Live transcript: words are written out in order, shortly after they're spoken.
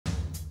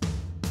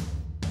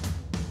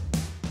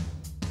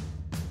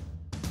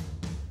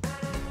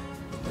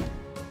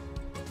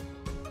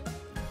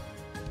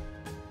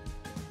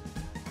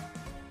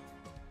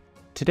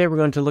Today we're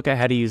going to look at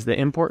how to use the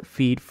import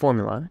feed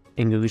formula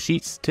in Google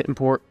Sheets to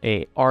import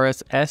a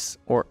RSS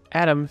or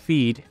Atom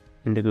feed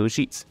into Google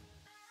Sheets.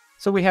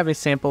 So we have a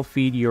sample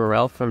feed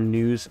URL from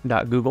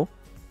news.google.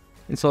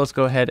 And so let's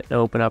go ahead and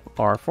open up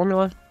our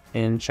formula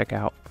and check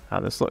out how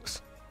this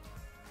looks.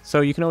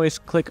 So you can always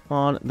click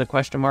on the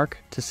question mark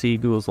to see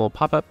Google's little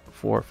pop-up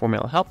for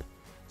formula help.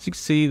 So you can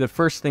see the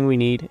first thing we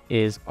need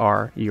is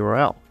our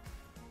URL.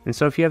 And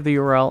so if you have the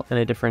URL in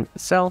a different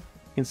cell,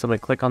 you can simply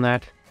click on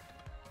that,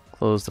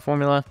 close the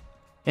formula,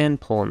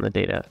 and pull in the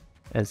data.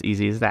 As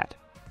easy as that.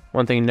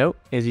 One thing to note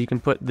is you can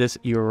put this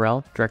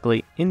URL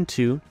directly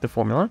into the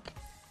formula.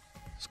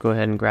 Let's go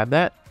ahead and grab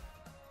that,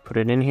 put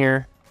it in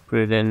here, put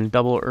it in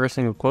double or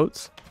single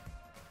quotes.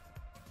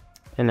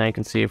 And now you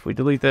can see if we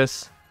delete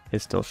this,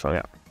 it's still showing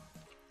up.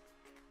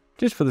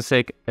 Just for the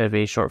sake of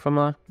a short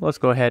formula, let's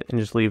go ahead and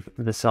just leave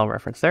the cell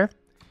reference there.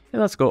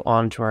 And let's go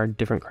on to our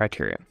different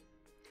criteria.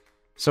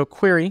 So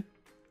query,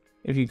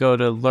 if you go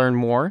to learn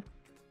more,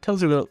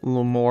 tells you a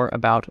little more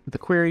about the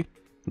query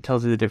and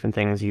tells you the different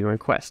things you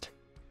request.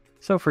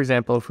 So for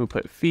example, if we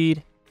put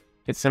feed,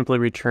 it simply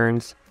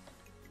returns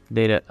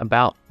data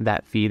about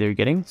that feed they're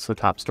getting. So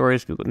top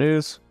stories, Google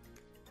News,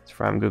 it's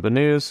from Google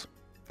News,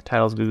 the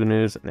title is Google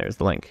News, and there's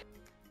the link.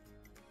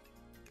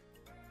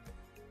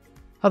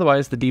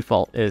 Otherwise, the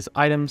default is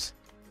items,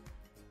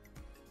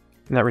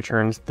 and that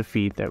returns the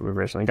feed that we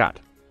originally got.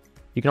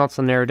 You can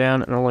also narrow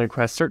down and only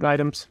request certain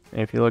items.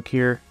 And if you look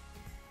here,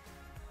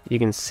 you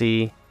can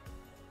see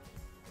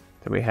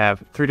that we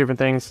have 3 different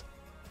things.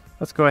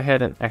 Let's go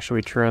ahead and actually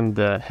return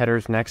the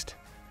headers next.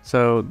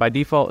 So by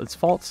default, it's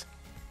false.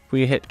 If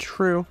we hit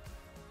true,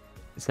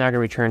 it's now going to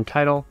return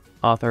title,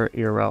 author,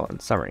 URL, and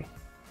summary.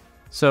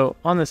 So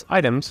on this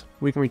items,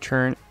 we can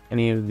return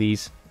any of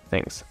these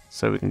things.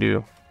 So we can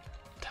do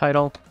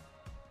title,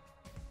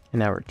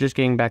 and now we're just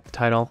getting back the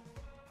title.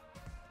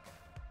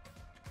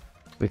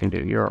 We can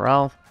do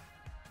URL,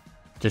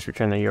 just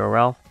return the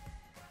URL.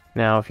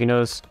 Now, if you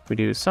notice, we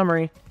do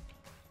summary.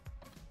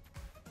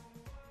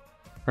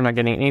 We're not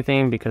getting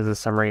anything because the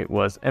summary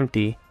was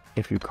empty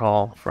if you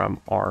call from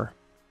our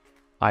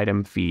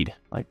item feed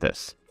like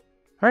this.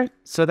 All right,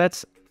 so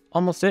that's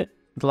almost it.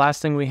 The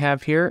last thing we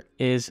have here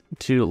is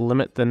to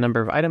limit the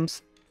number of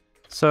items.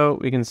 So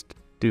we can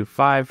do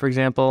 5, for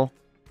example.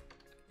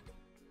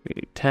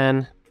 We do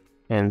 10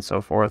 and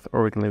so forth,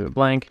 or we can leave it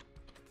blank.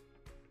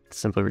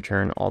 Simply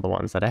return all the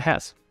ones that it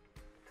has.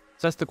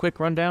 So that's the quick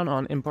rundown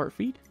on import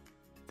feed.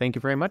 Thank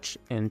you very much,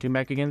 and tune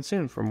back again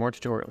soon for more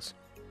tutorials.